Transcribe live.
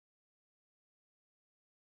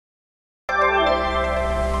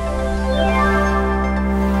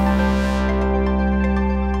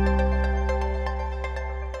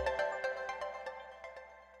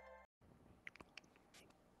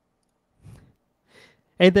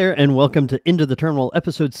Hey there, and welcome to Into the Terminal,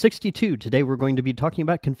 episode 62. Today we're going to be talking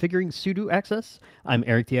about configuring sudo access. I'm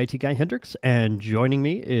Eric, the IT Guy Hendricks, and joining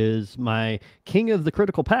me is my king of the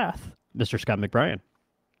critical path, Mr. Scott McBrien.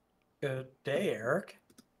 Good day, Eric.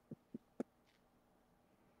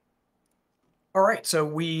 All right, so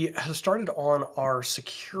we have started on our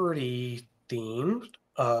security themed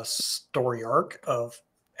story arc of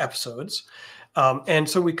episodes. And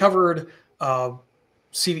so we covered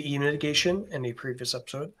CVE mitigation in a previous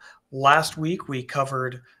episode. Last week, we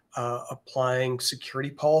covered applying security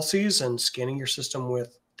policies and scanning your system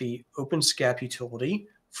with the OpenSCAP utility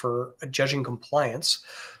for judging compliance.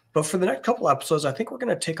 But for the next couple episodes, I think we're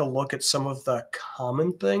going to take a look at some of the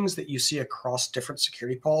common things that you see across different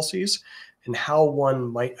security policies and how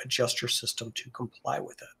one might adjust your system to comply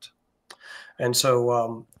with it. And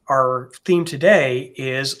so our theme today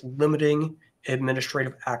is limiting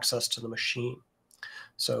administrative access to the machine.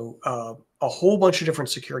 So a whole bunch of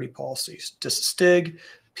different security policies, DISA-STIG,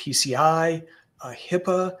 PCI,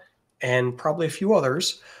 HIPAA, and probably a few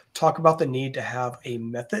others talk about the need to have a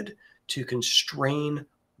method to constrain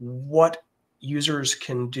what users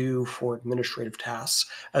can do for administrative tasks,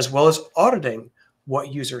 as well as auditing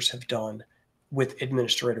what users have done with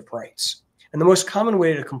administrative rights. And the most common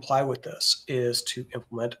way to comply with this is to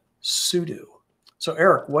implement Sudo. So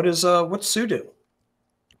Eric, what's Sudo?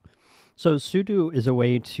 So sudo is a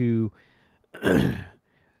way to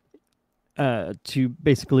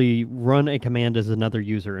basically run a command as another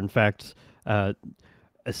user. In fact,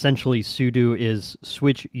 essentially sudo is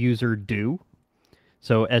switch user do.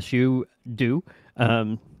 So su do,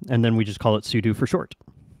 and then we just call it sudo for short.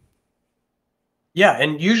 Yeah,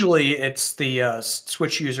 and usually it's the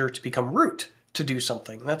switch user to become root to do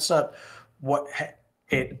something. That's not what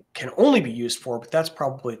it can only be used for, but that's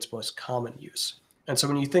probably its most common use. And so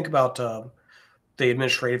when you think about the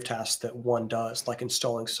administrative tasks that one does, like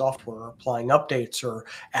installing software, or applying updates, or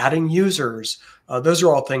adding users, those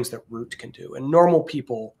are all things that root can do. And normal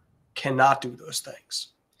people cannot do those things.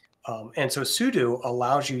 And so sudo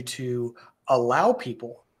allows you to allow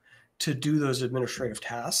people to do those administrative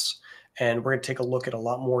tasks. And we're going to take a look at a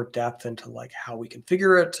lot more depth into like how we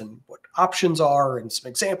configure it and what options are and some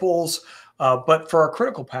examples. But for our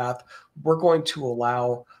critical path, we're going to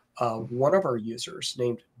allow one of our users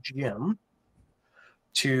named Jim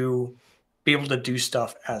to be able to do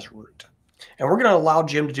stuff as root. And we're going to allow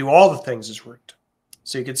Jim to do all the things as root.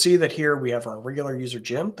 So you can see that here we have our regular user,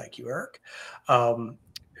 Jim. Thank you, Eric,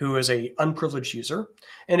 who is a unprivileged user.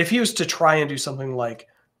 And if he was to try and do something like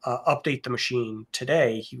update the machine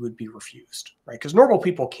today, he would be refused, right? Because normal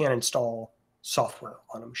people can't install software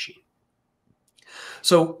on a machine.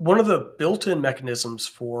 So one of the built-in mechanisms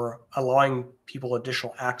for allowing people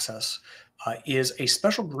additional access is a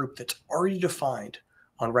special group that's already defined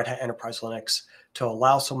on Red Hat Enterprise Linux to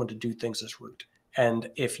allow someone to do things as root.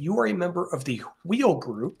 And if you are a member of the wheel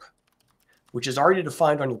group, which is already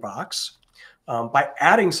defined on your box, by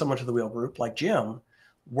adding someone to the wheel group like Jim,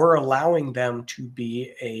 we're allowing them to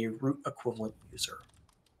be a root equivalent user.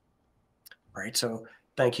 Right, so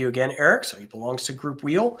thank you again, Eric. So he belongs to group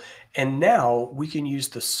wheel. And now we can use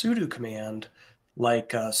the sudo command like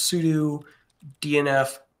sudo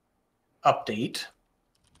dnf update.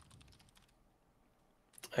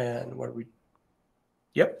 And what do we?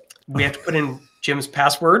 Yep, we have to put in Jim's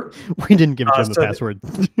password. We didn't give Jim the password.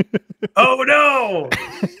 Oh, no.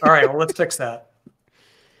 All right, well, let's fix that.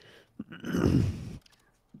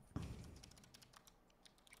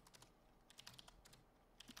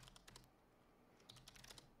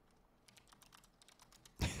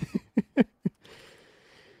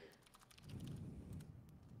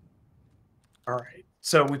 All right,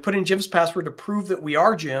 so we put in Jim's password to prove that we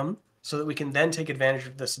are Jim so that we can then take advantage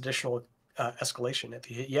of this additional escalation. If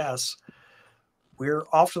you hit yes, we're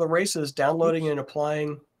off to the races downloading and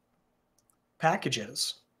applying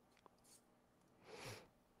packages.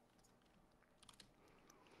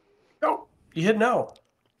 Oh, you hit no.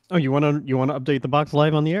 Oh, you want to update the box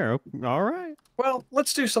live on the air? All right. Well,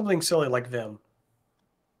 let's do something silly like Vim.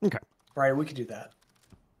 Okay. All right, we could do that.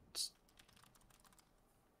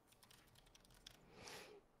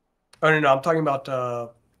 Oh, no, I'm talking about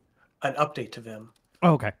an update to Vim.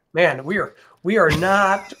 Oh, okay. Man, we are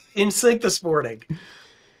not in sync this morning.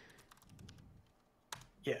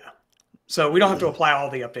 Yeah. So we don't have to apply all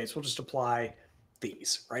the updates. We'll just apply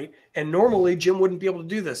these, right? And normally Jim wouldn't be able to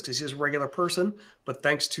do this because he's a regular person, but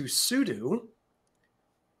thanks to sudo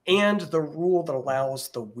and the rule that allows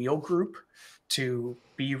the wheel group to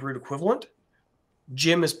be root equivalent,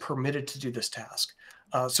 Jim is permitted to do this task.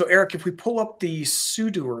 So Eric, if we pull up the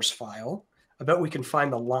sudoers file, I bet we can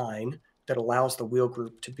find the line that allows the wheel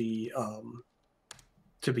group to be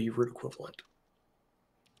to be root equivalent.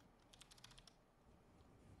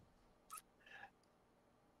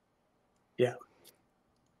 Yeah.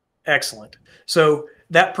 Excellent. So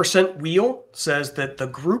that percent wheel says that the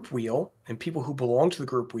group wheel and people who belong to the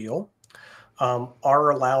group wheel are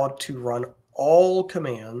allowed to run all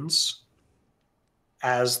commands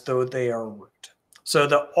as though they are root. So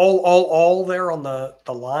the all there on the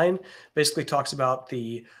line basically talks about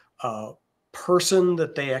the person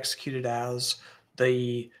that they executed as,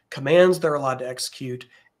 the commands they're allowed to execute,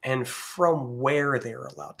 and from where they're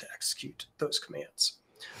allowed to execute those commands.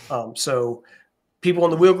 So people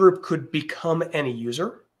in the wheel group could become any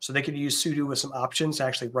user. So they could use sudo with some options to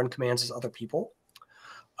actually run commands as other people.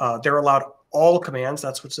 They're allowed all commands.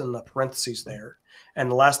 That's what's in the parentheses there.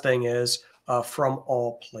 And the last thing is from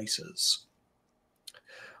all places.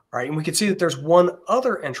 All right, and we can see that there's one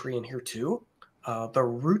other entry in here too, the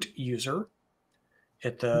root user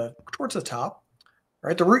towards the top.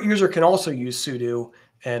 Right, the root user can also use sudo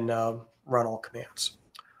and run all commands.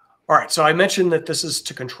 All right, so I mentioned that this is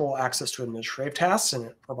to control access to administrative tasks, and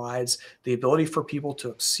it provides the ability for people to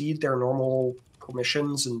exceed their normal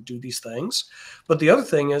permissions and do these things. But the other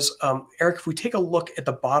thing is, Eric, if we take a look at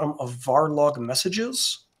the bottom of var log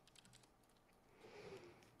messages,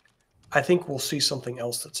 I think we'll see something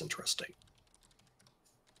else that's interesting.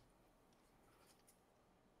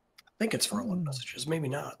 I think it's var log messages, maybe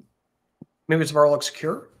not. Maybe it's var log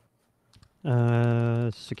secure?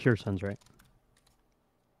 Secure sounds right.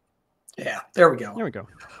 Yeah, there we go. There we go.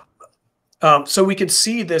 So we can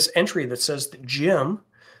see this entry that says that Jim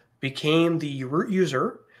became the root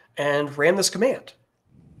user and ran this command,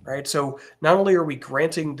 right? So not only are we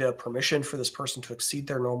granting the permission for this person to exceed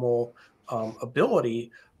their normal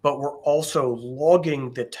ability, but we're also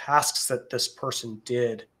logging the tasks that this person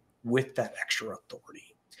did with that extra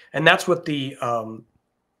authority. And that's what the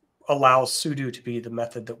allows sudo to be the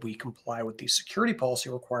method that we comply with these security policy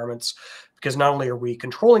requirements, because not only are we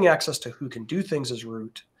controlling access to who can do things as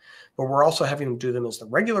root, but we're also having them do them as the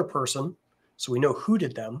regular person, so we know who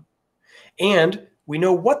did them, and we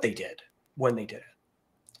know what they did when they did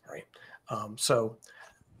it, right? So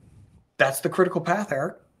that's the critical path,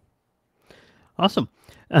 Eric. Awesome.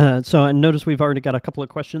 So I notice we've already got a couple of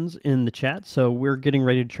questions in the chat, so we're getting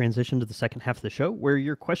ready to transition to the second half of the show where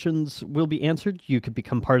your questions will be answered. You could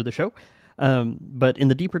become part of the show. But in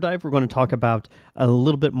the deeper dive, we're going to talk about a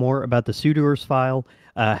little bit more about the sudoers file,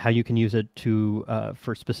 how you can use it to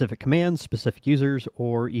for specific commands, specific users,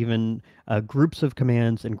 or even groups of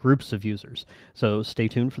commands and groups of users. So stay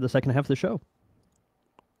tuned for the second half of the show.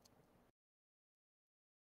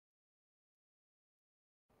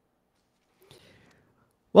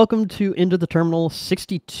 Welcome to Into the Terminal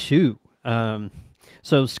 62.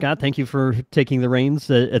 So, Scott, thank you for taking the reins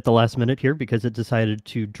at the last minute here, because it decided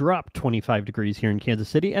to drop 25 degrees here in Kansas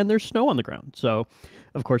City, and there's snow on the ground. So,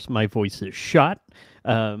 of course, my voice is shot.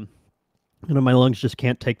 My lungs just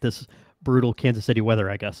can't take this brutal Kansas City weather,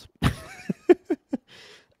 I guess. I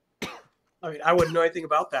mean, I wouldn't know anything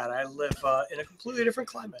about that. I live in a completely different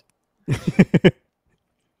climate.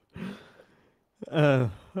 All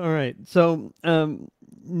right. So,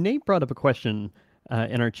 Nate brought up a question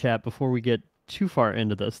in our chat before we get too far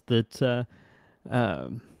into this that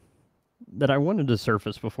I wanted to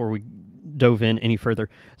surface before we dove in any further.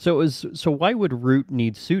 So why would root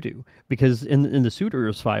need sudo? Because in the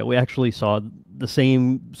sudoers file, we actually saw the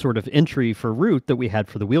same sort of entry for root that we had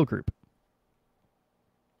for the wheel group.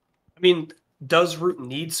 I mean, does root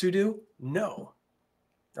need sudo? No.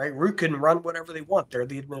 Right? Root can run whatever they want. They're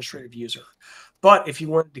the administrative user. But if you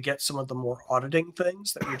wanted to get some of the more auditing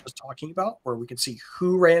things that we were just talking about, where we can see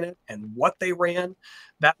who ran it and what they ran,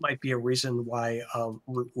 that might be a reason why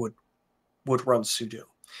root would run sudo.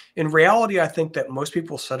 In reality, I think that most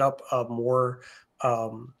people set up a more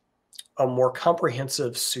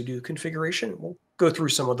comprehensive sudo configuration. We'll go through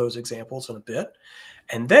some of those examples in a bit.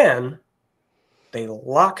 And then they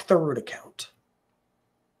lock the root account,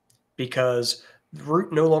 because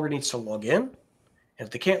root no longer needs to log in. And if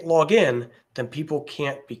they can't log in, then people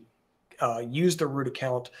can't use the root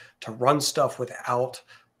account to run stuff without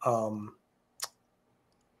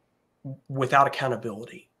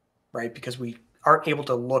accountability, right? Because we aren't able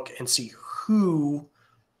to look and see who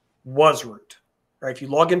was root, right? If you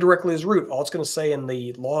log in directly as root, all it's going to say in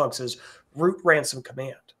the logs is root ran some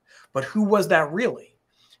command. But who was that really?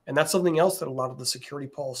 And that's something else that a lot of the security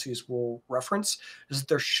policies will reference, is that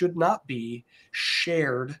there should not be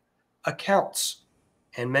shared accounts.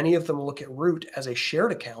 And many of them look at root as a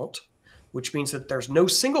shared account, which means that there's no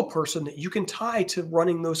single person that you can tie to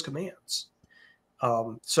running those commands.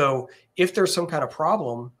 So if there's some kind of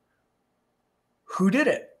problem, who did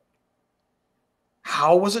it?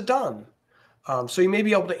 how was it done? So you may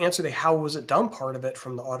be able to answer the how was it done part of it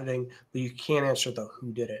from the auditing, but you can't answer the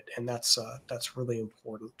who did it, and that's really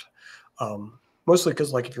important. Mostly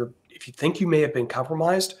because, like, if you think you may have been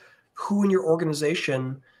compromised, who in your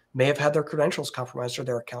organization may have had their credentials compromised or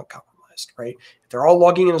their account compromised, right? If they're all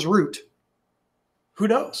logging in as root, who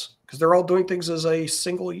knows? Because they're all doing things as a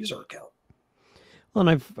single user account. Well,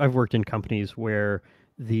 and I've worked in companies where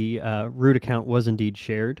the root account was indeed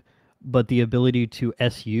shared, but the ability to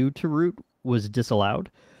SU to root was disallowed.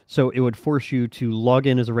 So it would force you to log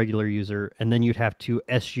in as a regular user, and then you'd have to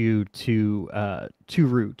SU to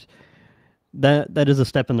root. That is a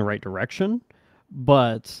step in the right direction,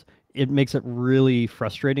 but it makes it really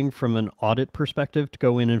frustrating from an audit perspective to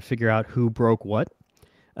go in and figure out who broke what.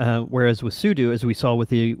 Whereas with Sudo, as we saw with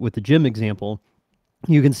the Jim example,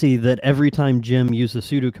 you can see that every time Jim used the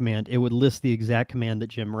sudo command, it would list the exact command that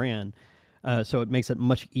Jim ran. So it makes it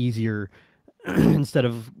much easier instead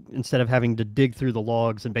of having to dig through the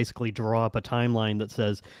logs and basically draw up a timeline that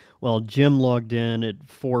says, well, Jim logged in at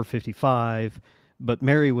 4:55, but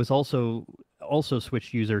Mary was also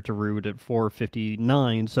switched user to root at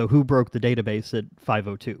 4:59. So who broke the database at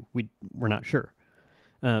 5:02? We're not sure.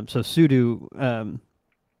 So sudo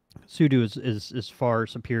is far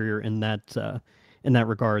superior in that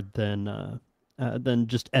regard than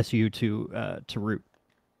just SU to root.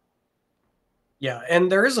 Yeah,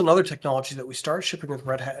 and there is another technology that we started shipping with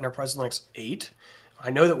Red Hat Enterprise Linux 8. I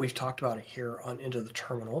know that we've talked about it here on Into the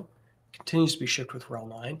Terminal. It continues to be shipped with RHEL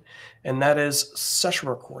 9, and that is session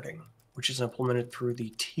recording, which is implemented through the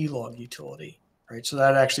tlog utility, right? So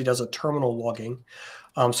that actually does a terminal logging.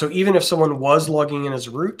 So even if someone was logging in as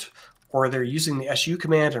root, or they're using the SU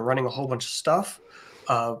command and running a whole bunch of stuff,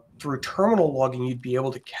 through terminal logging, you'd be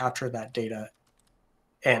able to capture that data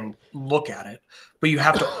and look at it, but you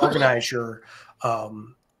have to organize your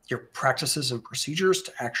practices and procedures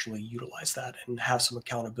to actually utilize that and have some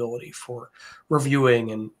accountability for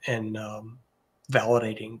reviewing and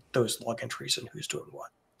validating those log entries and who's doing what.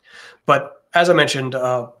 But as I mentioned,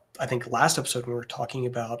 I think last episode when we were talking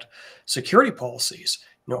about security policies,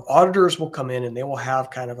 auditors will come in and they will have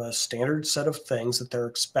kind of a standard set of things that they're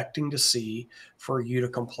expecting to see for you to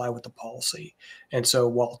comply with the policy. And so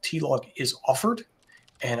while tlog is offered,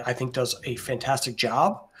 and I think does a fantastic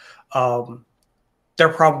job, they're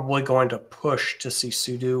probably going to push to see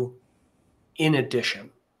sudo in addition,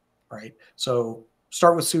 right? So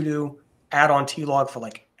start with sudo, add on tlog for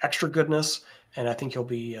like extra goodness, and I think you'll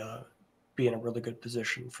be in a really good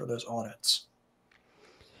position for those audits.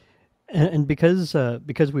 And because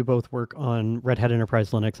we both work on Red Hat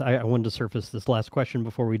Enterprise Linux, I wanted to surface this last question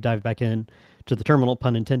before we dive back in to the terminal,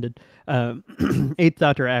 pun intended. Eighth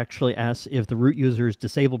Doctor actually asks if the root user is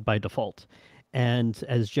disabled by default. And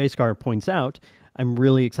as JSCAR points out, I'm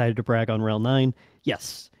really excited to brag on RHEL 9.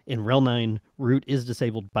 Yes, in RHEL 9, root is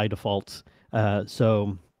disabled by default.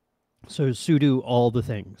 So sudo all the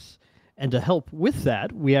things. And to help with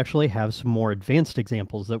that, we actually have some more advanced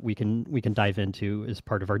examples that we can dive into as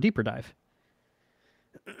part of our deeper dive.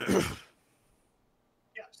 Yeah,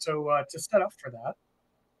 so to set up for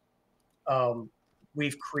that,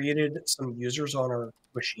 we've created some users on our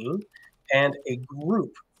machine and a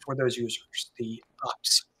group for those users, the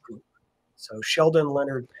ops group. So Sheldon,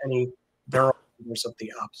 Leonard, Penny, they're all members of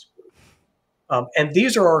the ops group. And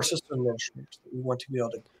these are our system administrators that we want to be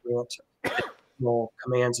able to grant additional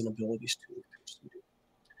commands and abilities to sudo.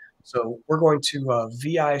 So we're going to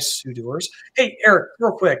VI sudoers. Hey, Eric,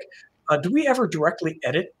 real quick, do we ever directly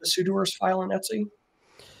edit the sudoers file in Etsy?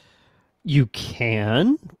 You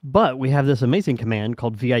can, but we have this amazing command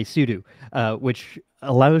called vi sudo, which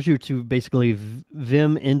allows you to basically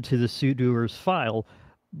vim into the sudoers file,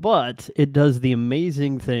 but it does the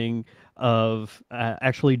amazing thing of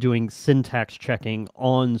actually doing syntax checking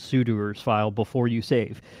on sudoers file before you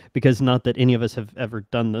save. Because not that any of us have ever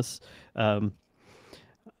done this.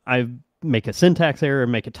 I make a syntax error,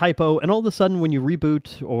 make a typo, and all of a sudden when you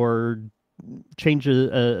reboot or change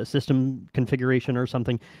a system configuration or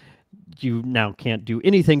something, you now can't do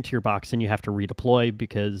anything to your box and you have to redeploy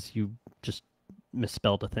because you just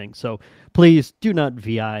misspelled a thing. So please do not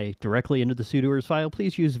VI directly into the sudoers file.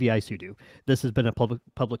 Please use VI sudo. This has been a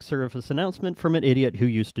public service announcement from an idiot who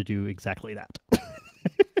used to do exactly that.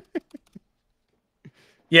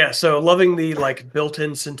 Yeah, so loving the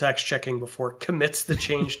built-in syntax checking before it commits the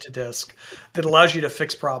change to disk that allows you to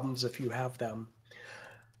fix problems if you have them.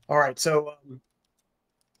 All right, so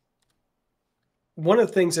one of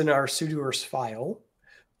the things in our sudoers file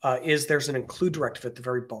is there's an include directive at the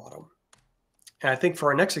very bottom. And I think for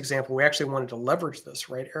our next example, we actually wanted to leverage this,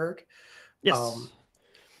 right, Eric? Yes.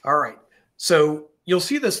 All right. So you'll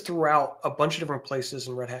see this throughout a bunch of different places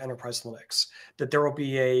in Red Hat Enterprise Linux, that there will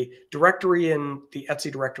be a directory in the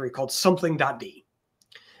etc directory called something.d.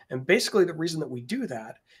 And basically the reason that we do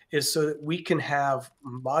that is so that we can have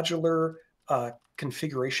modular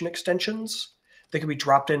configuration extensions that can be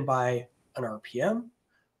dropped in by an RPM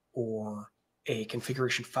or a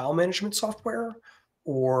configuration file management software,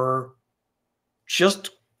 or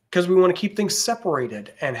just because we want to keep things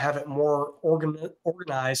separated and have it more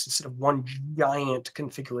organized instead of one giant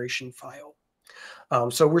configuration file.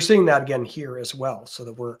 So we're seeing that again here as well, so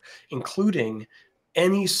that we're including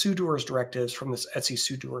any sudoers directives from this etc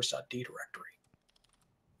sudoers.d directory.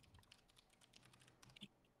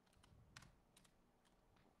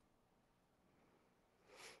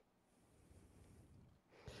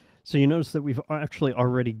 So you notice that we've actually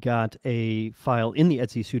already got a file in the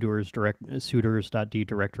etc sudoers.d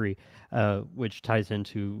directory, which ties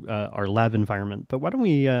into our lab environment. But why don't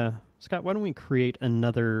we, Scott? Why don't we create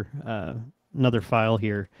another file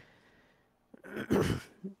here,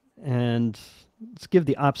 and let's give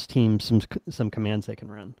the ops team some commands they can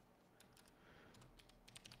run.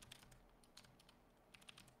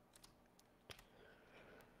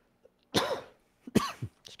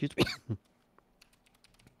 Excuse me.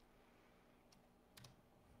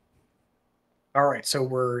 All right, so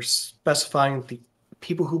we're specifying the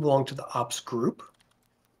people who belong to the ops group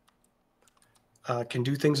can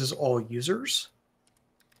do things as all users.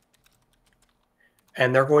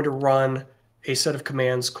 And they're going to run a set of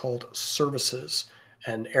commands called services.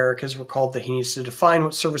 And Eric has recalled that he needs to define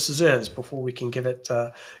what services is before we can give it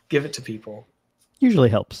to people. Usually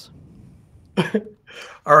helps.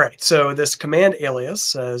 All right, so this command alias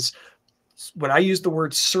says, when I use the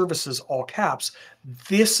word services, all caps,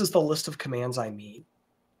 this is the list of commands I mean,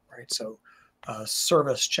 right? So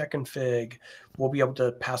service, check config, we'll be able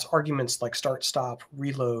to pass arguments like start, stop,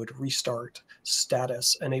 reload, restart,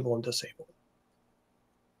 status, enable, and disable.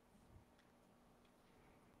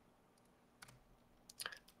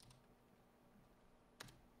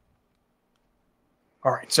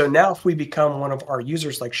 All right, so now if we become one of our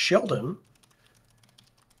users like Sheldon,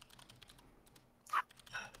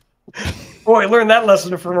 boy, I learned that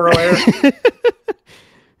lesson from earlier.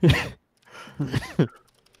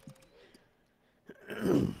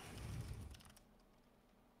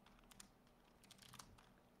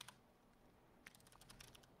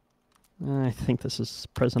 I think this is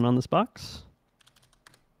present on this box.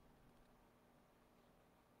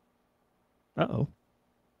 Uh-oh.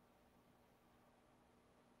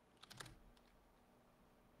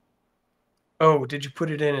 Oh, did you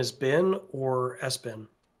put it in as bin or sbin?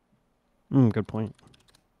 Good point.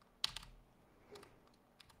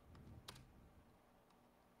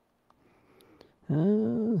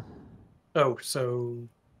 Oh, so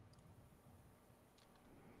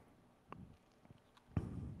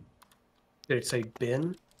did it say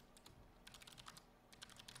bin?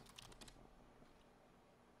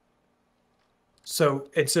 So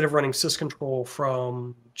instead of running syscontrol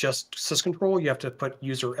from just syscontrol, you have to put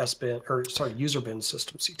user sbin, or sorry, user bin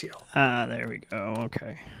system CTL. Ah, there we go.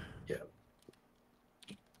 Okay. Yeah.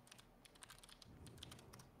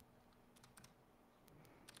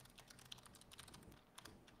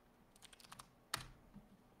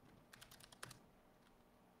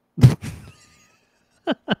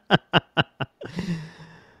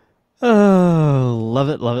 Oh, love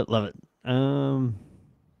it, love it, love it.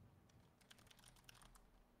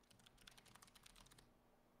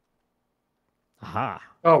 Aha.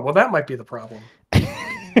 Oh, well, that might be the problem.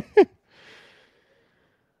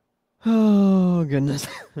 Oh, goodness.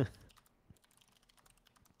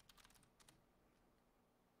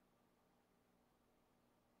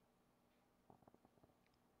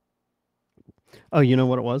 Oh, you know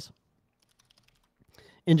what it was?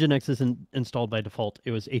 Nginx isn't installed by default.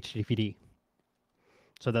 It was HTTPD.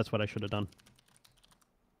 So that's what I should have done.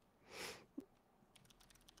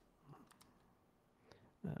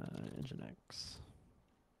 Nginx.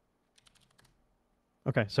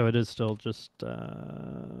 Okay, so it is still just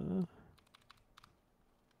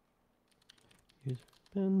user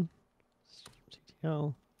bin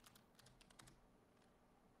CTL.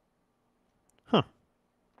 Huh.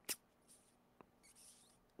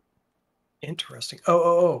 Interesting.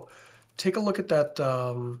 Oh. Take a look at that.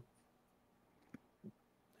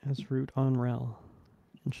 As root on RHEL.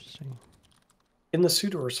 Interesting. In the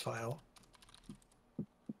sudoers file,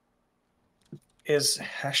 is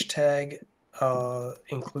hashtag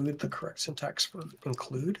include the correct syntax for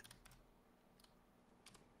include?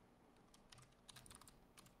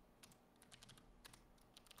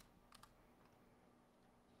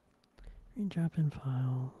 Read drop in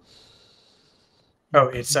files. Oh,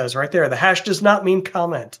 it says right there, the hash does not mean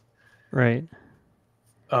comment. Right.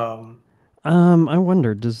 Um, I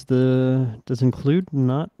wonder, does include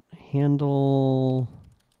not handle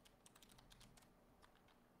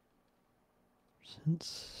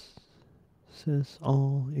since sys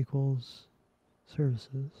all equals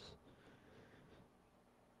services?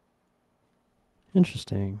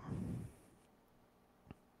 Interesting.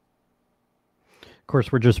 Of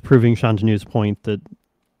course, we're just proving Shantanu's point that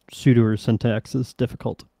sudo syntax is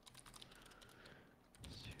difficult.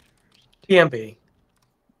 can be,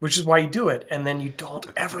 which is why you do it, and then you don't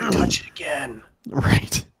ever touch it again.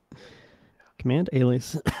 Right. Command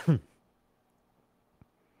alias.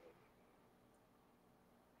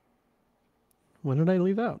 What did I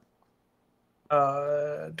leave out?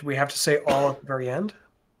 Do we have to say all at the very end?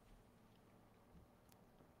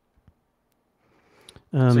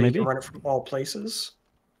 So Maybe. you can run it from all places.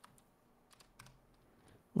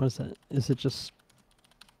 What is that? Is it just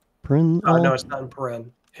paren all? No, it's not in paren.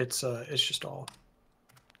 It's just all.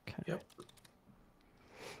 Okay. Yep.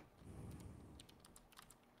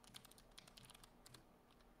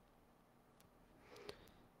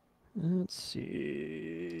 Let's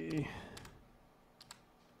see.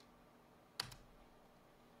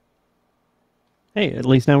 Hey, at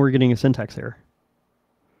least now we're getting a syntax error.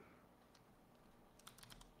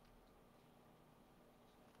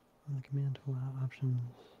 Command to allow options.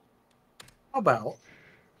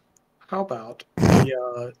 How about we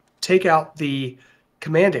take out the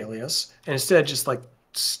command alias and instead just like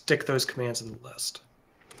stick those commands in the list.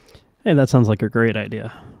 Hey, that sounds like a great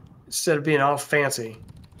idea. Instead of being all fancy.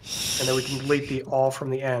 And then we can delete the all from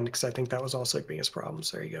the end because I think that was also the biggest problem.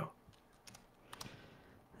 So there you go.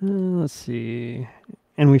 Let's see.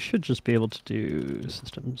 And we should just be able to do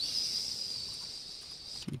systems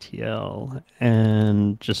CTL,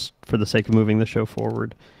 and just for the sake of moving the show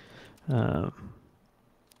forward,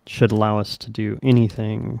 should allow us to do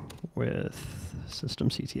anything with system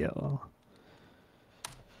CTL.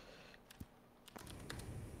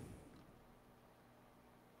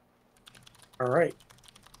 All right.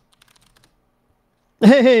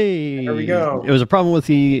 Hey, there we go. It was a problem with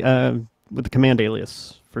the command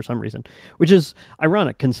alias for some reason, which is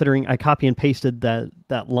ironic considering I copy and pasted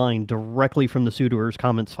that line directly from the sudoers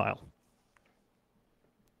comments file.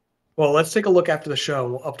 Well, let's take a look after the show,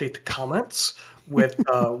 and we'll update the comments with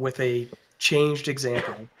a changed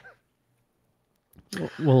example.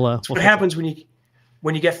 That's what happens when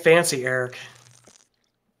you get fancy, Eric.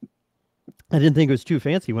 I didn't think it was too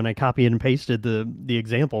fancy when I copied and pasted the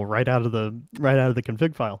example right out of the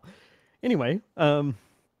config file. Anyway,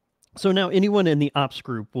 so now anyone in the ops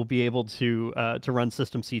group will be able to run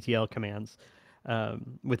systemctl commands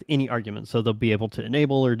with any argument. So they'll be able to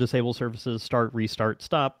enable or disable services, start, restart,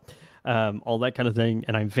 stop, all that kind of thing.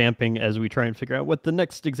 And I'm vamping as we try and figure out what the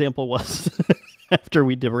next example was after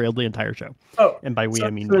we derailed the entire show. Oh, and by we, I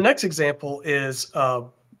mean so the next example is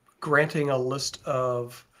granting a list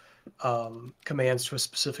of commands to a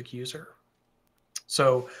specific user.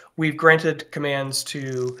 So we've granted commands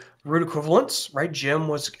to root equivalents, right? Jim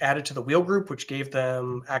was added to the wheel group, which gave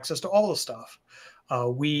them access to all the stuff.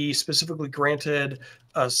 We specifically granted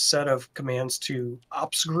a set of commands to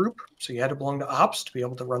ops group. So you had to belong to ops to be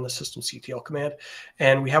able to run the systemctl command.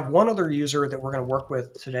 And we have one other user that we're going to work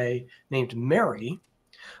with today named Mary,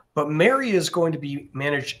 but Mary is going to be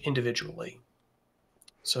managed individually.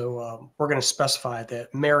 So we're going to specify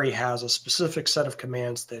that Mary has a specific set of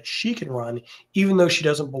commands that she can run, even though she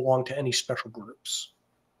doesn't belong to any special groups.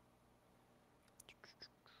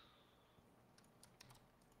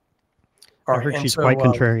 All right, I heard she's quite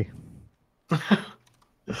contrary.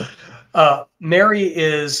 Mary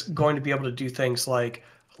is going to be able to do things like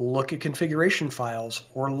look at configuration files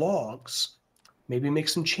or logs, maybe make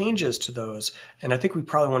some changes to those. And I think we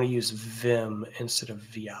probably want to use Vim instead of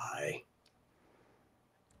VI.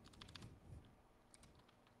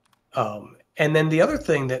 And then the other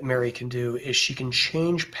thing that Mary can do is she can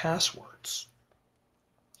change passwords.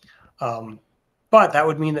 But that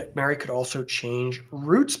would mean that Mary could also change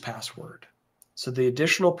root's password. So the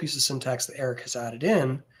additional piece of syntax that Eric has added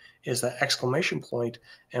in is that exclamation point.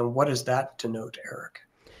 And what does that denote, Eric?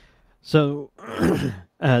 So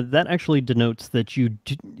that actually denotes that you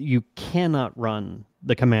cannot run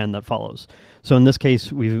the command that follows. So in this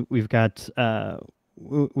case, we've got this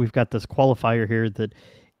qualifier here that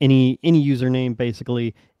any username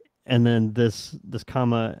basically, and then this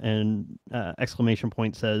comma and exclamation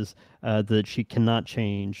point says that she cannot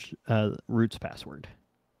change root's password.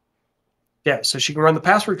 Yeah, so she can run the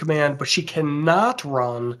password command, but she cannot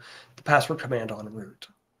run the password command on root.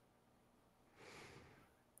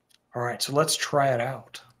 All right, so let's try it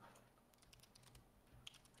out.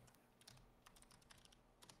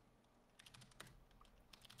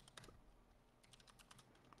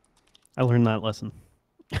 I learned that lesson.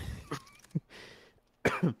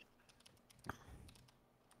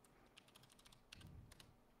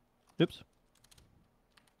 Oops.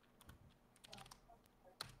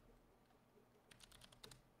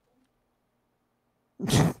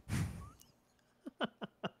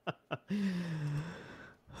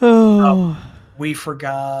 Oh. We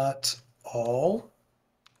forgot all.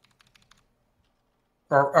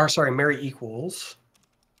 Or sorry, Mary equals.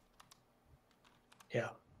 Yeah.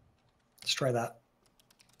 Let's try that.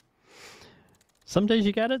 Some days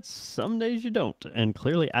you got it, some days you don't. And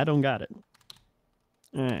clearly I don't got it.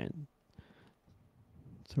 All right.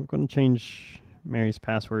 So we're going to change Mary's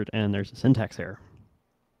password, and there's a syntax error.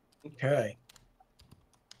 Okay.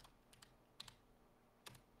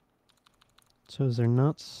 So is there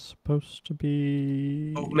not supposed to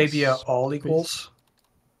be... Oh, maybe all equals?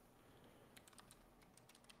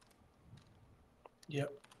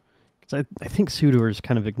 Yep. Because I think Sudo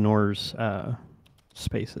kind of ignores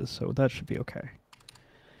spaces, so that should be okay.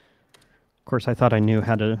 Of course, I thought I knew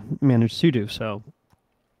how to manage Sudo, so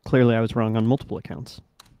clearly I was wrong on multiple accounts.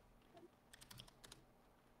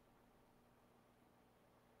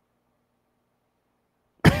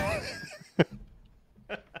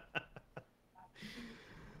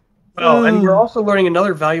 Oh, and we're also learning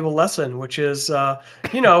another valuable lesson, which is,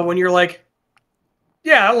 when you're like,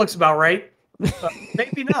 yeah, that looks about right.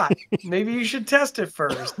 Maybe not. Maybe you should test it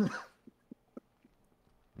first.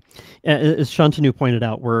 As Shantanu pointed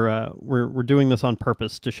out, we're doing this on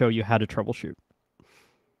purpose to show you how to troubleshoot.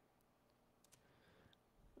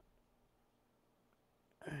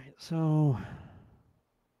 All right, so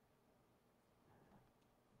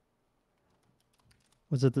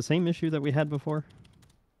was it the same issue that we had before?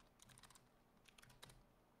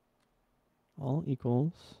 All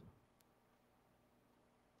equals,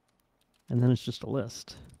 and then it's just a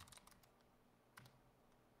list.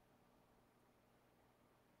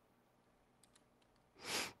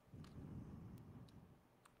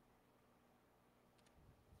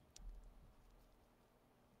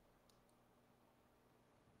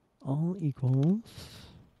 All equals,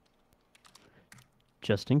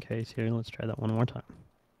 just in case. Here, let's try that one more time.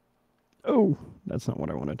 Oh, that's not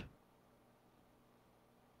what I wanted.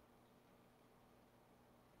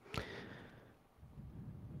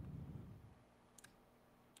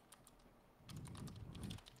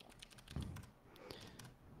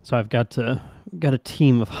 So I've got a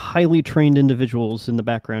team of highly trained individuals in the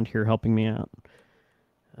background here helping me out.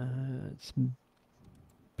 It's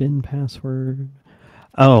bin password.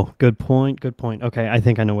 Oh, good point. Good point. Okay, I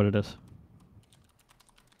think I know what it is.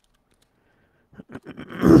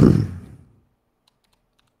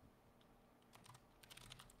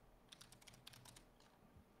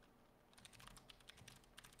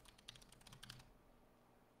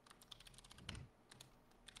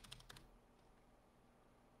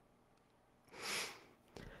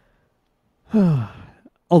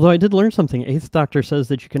 Although I did learn something. Eighth Doctor says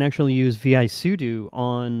that you can actually use vi sudo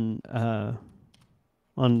on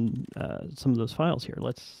some of those files here.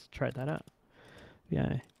 Let's try that out.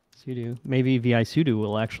 Vi sudo. Maybe vi sudo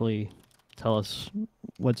will actually tell us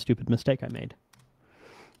what stupid mistake I made.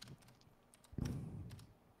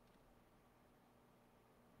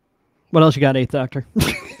 What else you got, Eighth Doctor?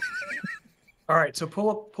 All right, so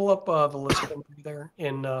pull up the list there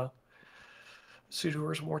in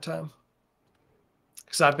Sudoers one more time,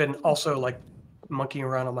 because I've been also like monkeying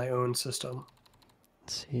around on my own system.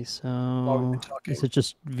 Let's see. So is it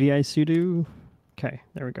just vi sudo? Okay,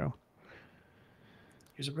 there we go.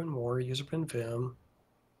 User bin more, user bin vim.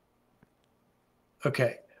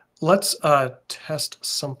 Okay, let's test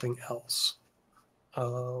something else.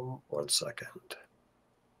 1 second.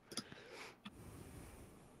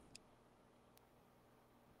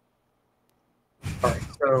 All right,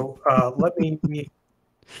 so let me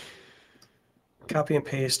copy and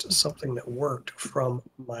paste something that worked from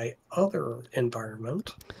my other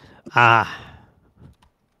environment. Ah.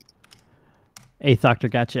 Eighth Doctor,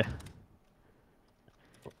 gotcha.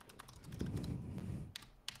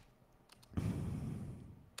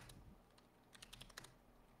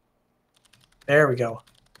 There we go.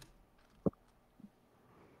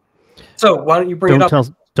 So why don't you bring it up?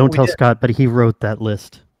 Don't tell Scott, but he wrote that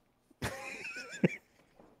list.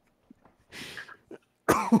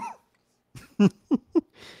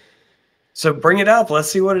 So bring it up. Let's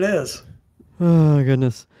see what it is. Oh,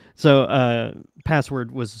 goodness. So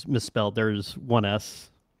password was misspelled. There's one S.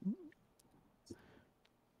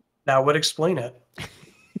 That would explain it.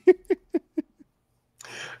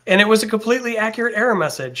 And it was a completely accurate error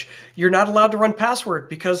message. You're not allowed to run password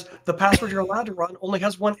because the password you're allowed to run only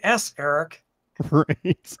has one S, Eric.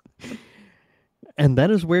 Right. And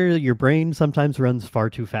that is where your brain sometimes runs far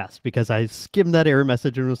too fast because I skimmed that error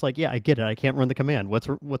message and was like, yeah, I get it. I can't run the command.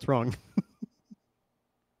 What's wrong?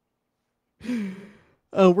 We're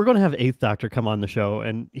going to have Eighth Doctor come on the show,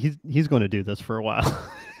 and he's going to do this for a while.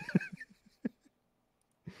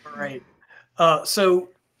 All right. So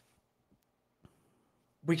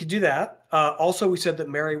we could do that. Also, we said that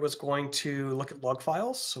Mary was going to look at log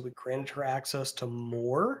files, so we granted her access to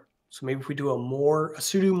more. So maybe if we do a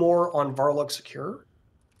sudo more on varlog secure,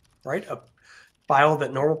 right? A file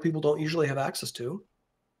that normal people don't usually have access to.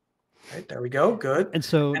 Right, there we go. Good. And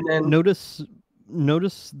so then notice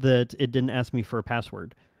that it didn't ask me for a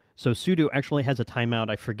password. So sudo actually has a timeout.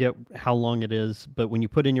 I forget how long it is, but when you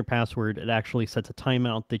put in your password, it actually sets a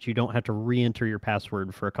timeout that you don't have to re-enter your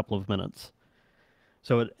password for a couple of minutes.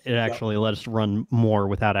 So it actually let us run more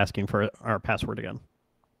without asking for our password again.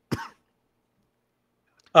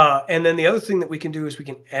 And then the other thing that we can do is we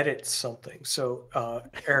can edit something. So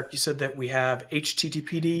Eric, you said that we have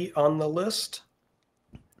HTTPD on the list.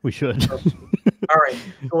 We should. All right.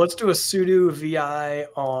 So let's do a sudo vi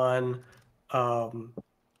on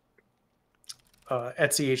etc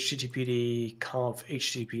httpd conf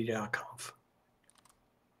httpd.conf.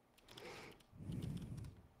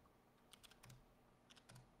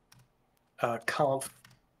 Conf,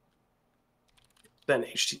 then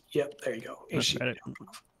HTTP. Yep, there you go.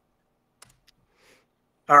 HTTP.conf.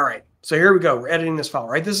 All right. So here we go. We're editing this file,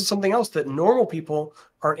 right? This is something else that normal people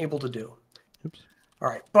aren't able to do. Oops. All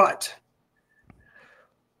right. But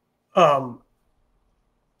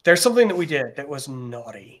there's something that we did that was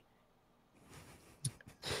naughty.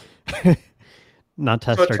 Not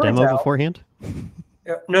test our demo beforehand?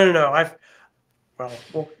 No.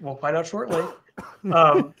 We'll find out shortly.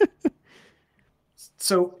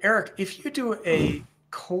 So Eric, if you do a :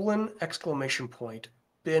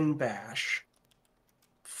 bin bash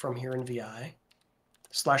from here in VI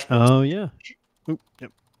 / oh yeah. Oop,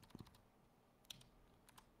 yep.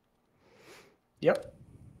 Yep.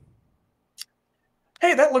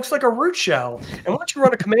 Hey, that looks like a root shell. And why don't you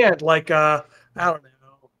run a command like I don't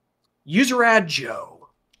know, user add Joe.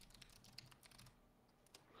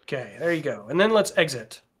 Okay, there you go. And then let's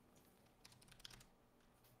exit.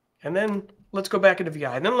 And then let's go back into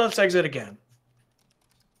VI. And then let's exit again.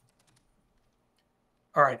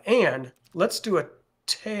 All right, and let's do a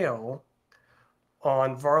tail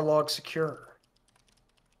on varlog secure.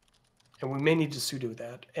 And we may need to sudo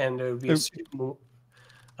that. And it would be a sudo.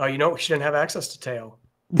 Oh, you know, she didn't have access to tail.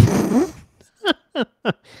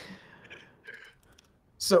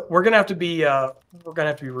 So we're gonna have to be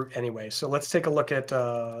root anyway. So let's take a look at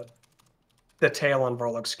the tail on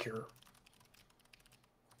varlog secure.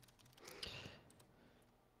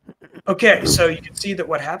 Okay, so you can see that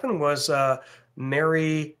what happened was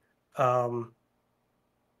Mary,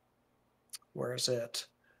 where is it?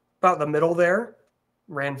 About the middle there,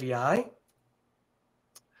 ran VI.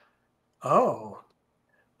 Oh,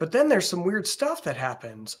 but then there's some weird stuff that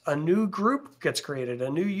happens. A new group gets created, a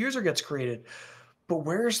new user gets created. But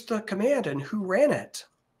where's the command and who ran it?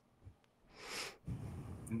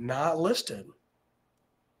 Not listed.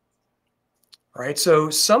 All right, so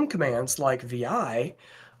some commands like VI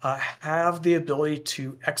have the ability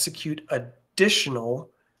to execute additional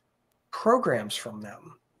programs from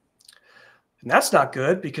them. And that's not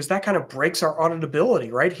good because that kind of breaks our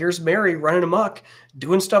auditability, right? Here's Mary running amok,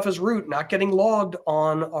 doing stuff as root, not getting logged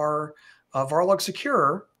on our varlog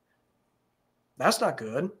secure. That's not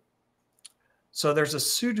good. So there's a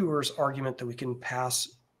sudoers argument that we can pass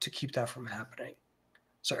to keep that from happening.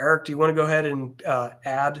 So Eric, do you want to go ahead and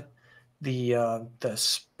add the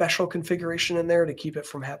special configuration in there to keep it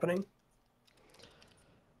from happening?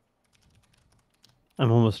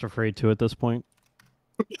 I'm almost afraid to at this point.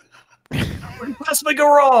 What could possibly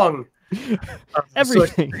go wrong?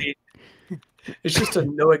 Everything. So it's just a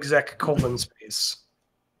NOEXEC : space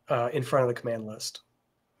in front of the command list.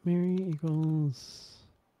 Mary equals.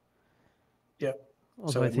 Yep.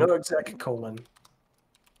 So NOEXEC :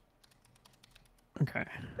 Okay.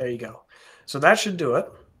 There you go. So that should do it.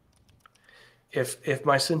 If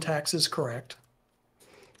my syntax is correct.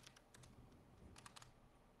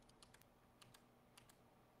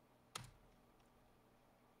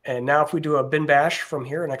 And now if we do a bin bash from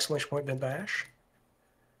here, an exclamation point bin bash,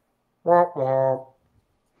 can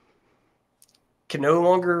no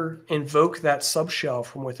longer invoke that subshell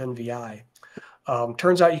from within VI.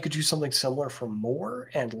 Turns out you could do something similar for more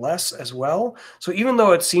and less as well. So even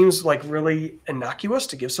though it seems like really innocuous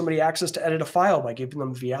to give somebody access to edit a file by giving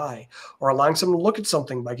them VI, or allowing someone to look at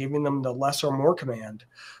something by giving them the less or more command,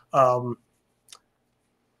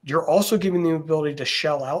 you're also giving them the ability to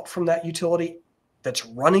shell out from that utility that's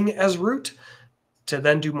running as root to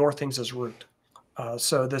then do more things as root.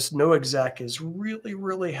 So this NOEXEC is really,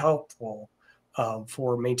 really helpful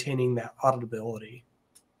for maintaining that auditability.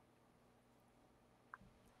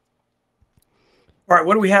 All right,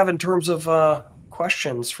 what do we have in terms of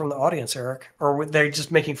questions from the audience, Eric? Or were they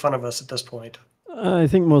just making fun of us at this point? I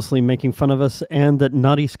think mostly making fun of us, and that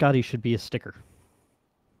Naughty Scotty should be a sticker.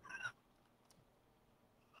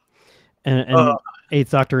 And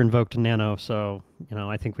Eighth Doctor invoked Nano, so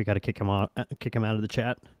I think we got to kick him out of the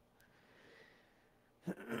chat.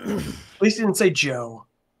 At least he didn't say Joe.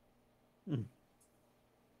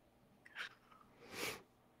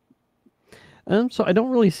 So I don't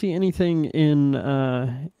really see anything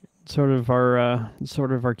in sort of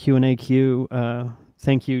our Q&A queue.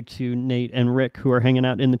 Thank you to Nate and Rick who are hanging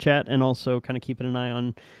out in the chat and also kind of keeping an eye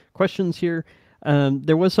on questions here.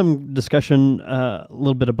 There was some discussion a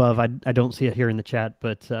little bit above. I don't see it here in the chat,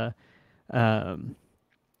 but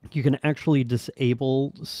you can actually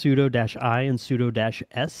disable sudo-I and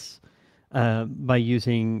sudo-S by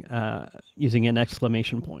using an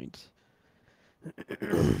exclamation point.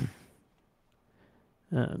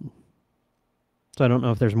 So I don't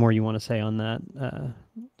know if there's more you want to say on that,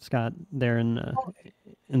 Scott, there in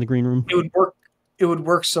the green room. It would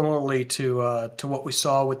work similarly to what we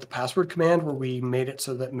saw with the password command, where we made it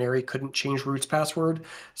so that Mary couldn't change root's password.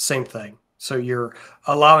 Same thing. So you're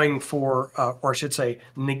allowing for, or I should say,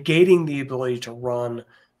 negating the ability to run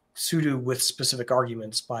sudo with specific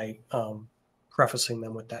arguments by prefacing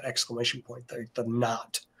them with that exclamation point, the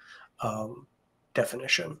not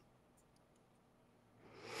definition.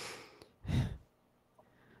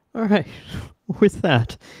 All right. With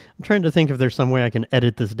that, I'm trying to think if there's some way I can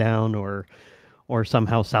edit this down or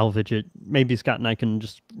somehow salvage it. Maybe Scott and I can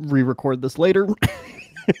just re-record this later.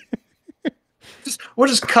 We'll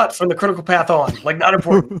just cut from the critical path on, like not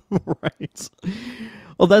important. Right.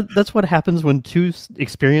 Well, that's what happens when two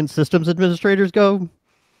experienced systems administrators go,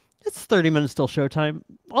 it's 30 minutes till showtime.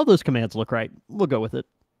 All those commands look right. We'll go with it.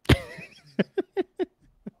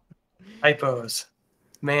 Typos.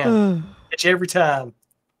 Man, get you every time.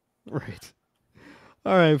 Right.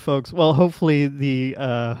 All right, folks. Well, hopefully the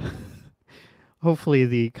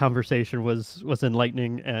conversation was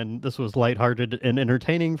enlightening and this was lighthearted and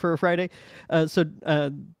entertaining for a Friday. So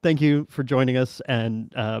thank you for joining us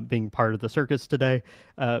and being part of the circus today.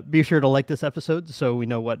 Be sure to like this episode so we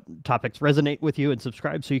know what topics resonate with you, and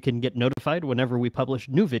subscribe so you can get notified whenever we publish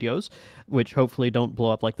new videos, which hopefully don't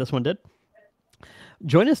blow up like this one did.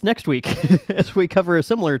 Join us next week as we cover a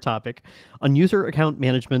similar topic on user account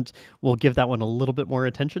management. We'll give that one a little bit more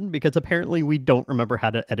attention because apparently we don't remember how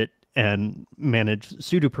to edit and manage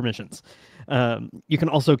sudo permissions. You can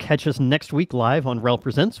also catch us next week live on RHEL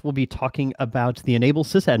Presents. We'll be talking about the Enable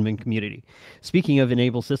Sysadmin community. Speaking of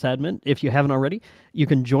Enable Sysadmin, if you haven't already, you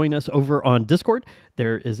can join us over on Discord.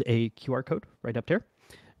 There is a QR code right up there.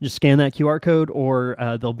 Just scan that QR code, or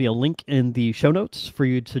there'll be a link in the show notes for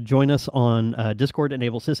you to join us on Discord.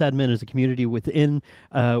 Enable Sysadmin is a community within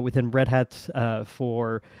Red Hat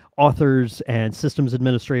for authors and systems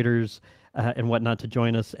administrators and whatnot to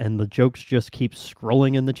join us. And the jokes just keep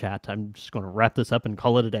scrolling in the chat. I'm just going to wrap this up and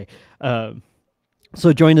call it a day.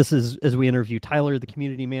 So join us as we interview Tyler, the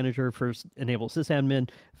community manager for Enable Sysadmin,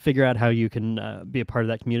 figure out how you can be a part of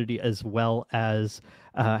that community, as well as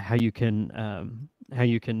how you can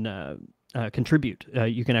contribute.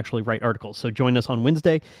 You can actually write articles. So join us on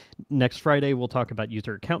Wednesday. Next Friday, we'll talk about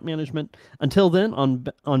user account management. Until then,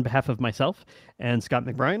 on behalf of myself and Scott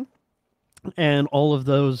McBrien, and all of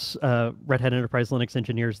those Red Hat Enterprise Linux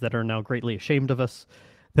engineers that are now greatly ashamed of us,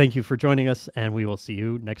 thank you for joining us, and we will see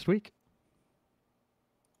you next week.